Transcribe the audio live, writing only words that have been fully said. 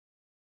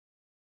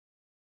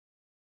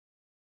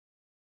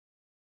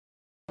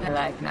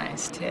like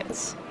nice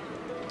tits.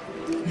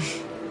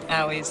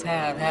 I always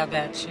have. How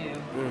about you?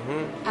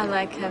 I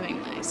like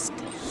having nice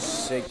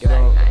tits. Shake it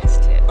on. Nice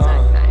tits.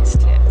 Like nice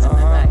tits.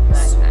 Like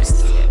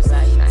nice tits.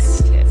 Like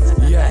nice tits.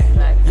 Yeah.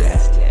 Like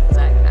nice tits.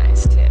 Like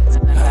nice tits.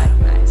 Like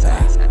nice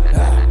tits.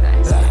 Like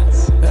nice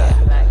tits.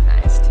 Like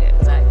nice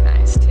tits. Like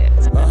nice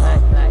tits.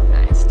 Like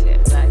nice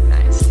tits. Like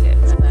nice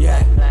tits.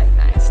 Yeah. Like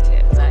nice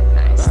tits. Like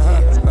nice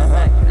tits.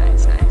 Like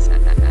nice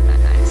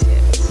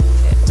tits.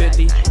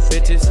 50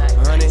 bitches,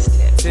 100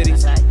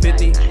 titties,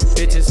 50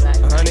 bitches,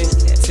 100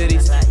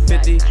 titties,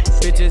 50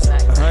 bitches,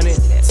 100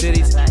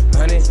 titties,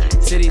 100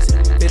 titties,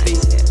 50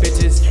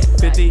 bitches,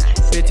 50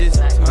 bitches,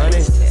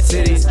 100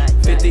 titties,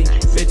 50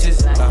 bitches,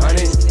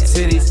 100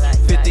 titties,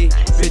 50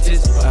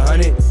 bitches,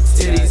 100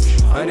 titties,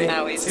 100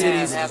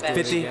 titties,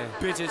 50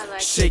 bitches.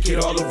 Shake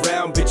it all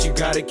around, bitch, you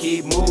gotta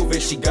keep moving.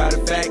 She got a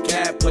fat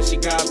cat, plus she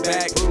got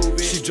back.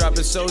 She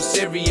dropping so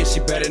serious, she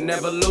better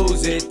never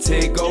lose it.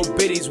 Tig old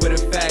biddies with a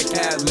fat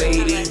cat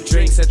lady.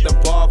 Drinks at the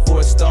bar for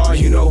a star,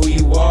 you know who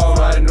you are.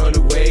 Riding on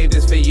the wave,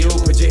 this for you.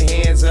 Put your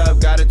hands up,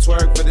 gotta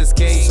twerk for this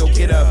king. So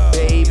get up,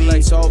 baby.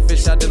 Like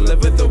saltfish, I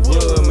deliver the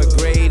wood.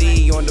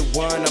 McGrady on the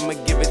one, I'ma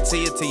give it to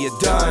you till you're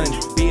done.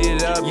 Beat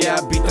it up, yeah,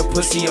 I beat the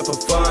pussy up for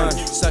fun.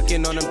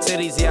 Sucking on them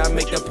titties, yeah, I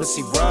make that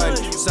pussy run.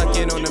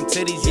 Sucking on them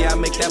titties, yeah, I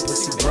make that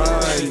pussy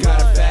run. She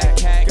got a fat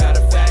cat, got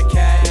a fat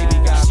cat. Baby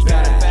got she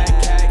got a fat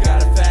cat,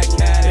 got a fat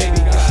cat.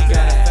 Baby got she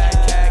got a fat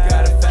cat,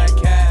 got a fat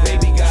cat.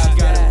 Baby got she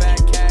got a fat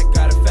cat,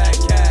 got a fat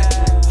cat.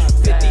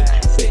 50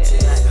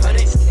 bitches,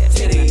 100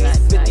 titties,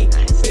 50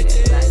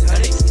 bitches,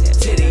 100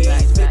 titties,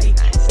 50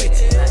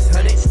 bitches,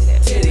 100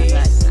 titties,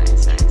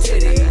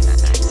 titties.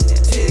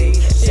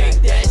 Shake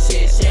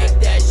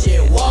that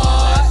shit,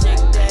 what?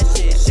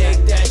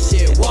 Shake that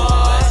shit,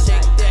 what?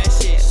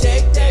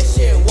 Shake that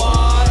shit,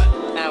 what?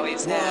 I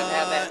always have.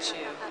 How about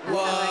you?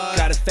 What?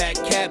 Got a fat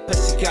cat, but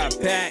she got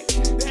back.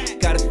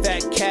 Got a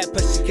fat cat,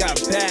 but she got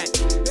back.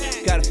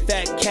 Got a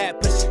fat cat,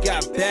 but she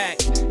got back.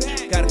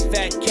 Got a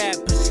fat cat,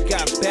 but she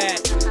got back.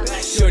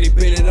 Shorty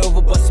bend it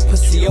over, bust the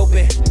pussy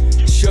open.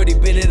 Shorty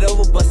bend it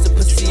over, bust the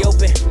pussy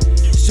open.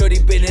 Shorty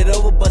bend it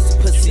over, bust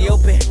the pussy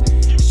open.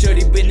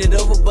 Shorty bend it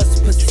over, bust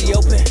the pussy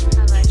open.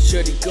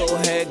 Shorty, go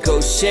ahead,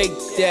 go shake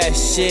that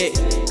shit.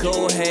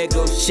 Go ahead,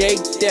 go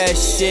shake that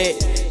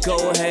shit.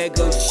 Go ahead,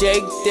 go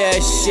shake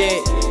that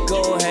shit.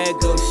 Go ahead,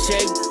 go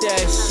shake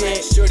that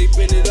shit. Shorty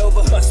bend it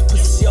over, bust the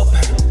pussy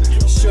open.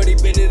 Shorty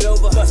bend it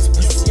over, bust the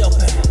pussy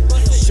open.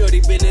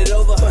 Shorty bend it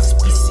over, bust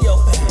the pussy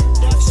open.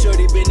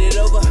 Shorty bend it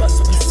over,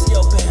 bust the pussy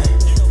open.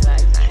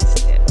 Like nice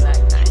tits.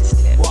 Like nice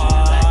tits. What?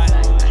 Like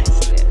nice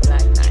tits.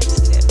 Like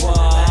nice tits.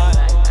 What?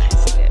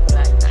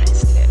 Like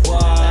nice tits.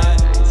 What?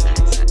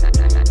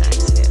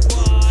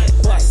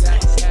 Bust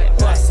that cat.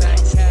 Bust that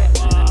cat.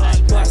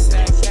 Bust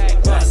that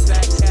cat. Bust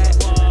that cat.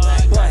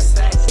 Bust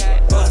that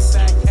cat. Bust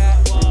that cat.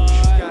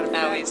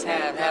 I always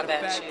have. How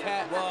about you?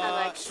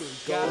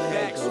 Got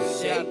back, shorty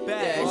got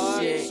back,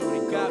 shorty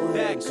got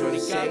back, shorty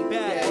got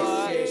back,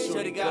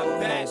 shorty got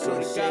back,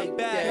 shorty got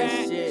back,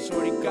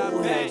 shorty got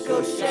back,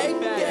 go shake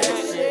that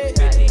shit.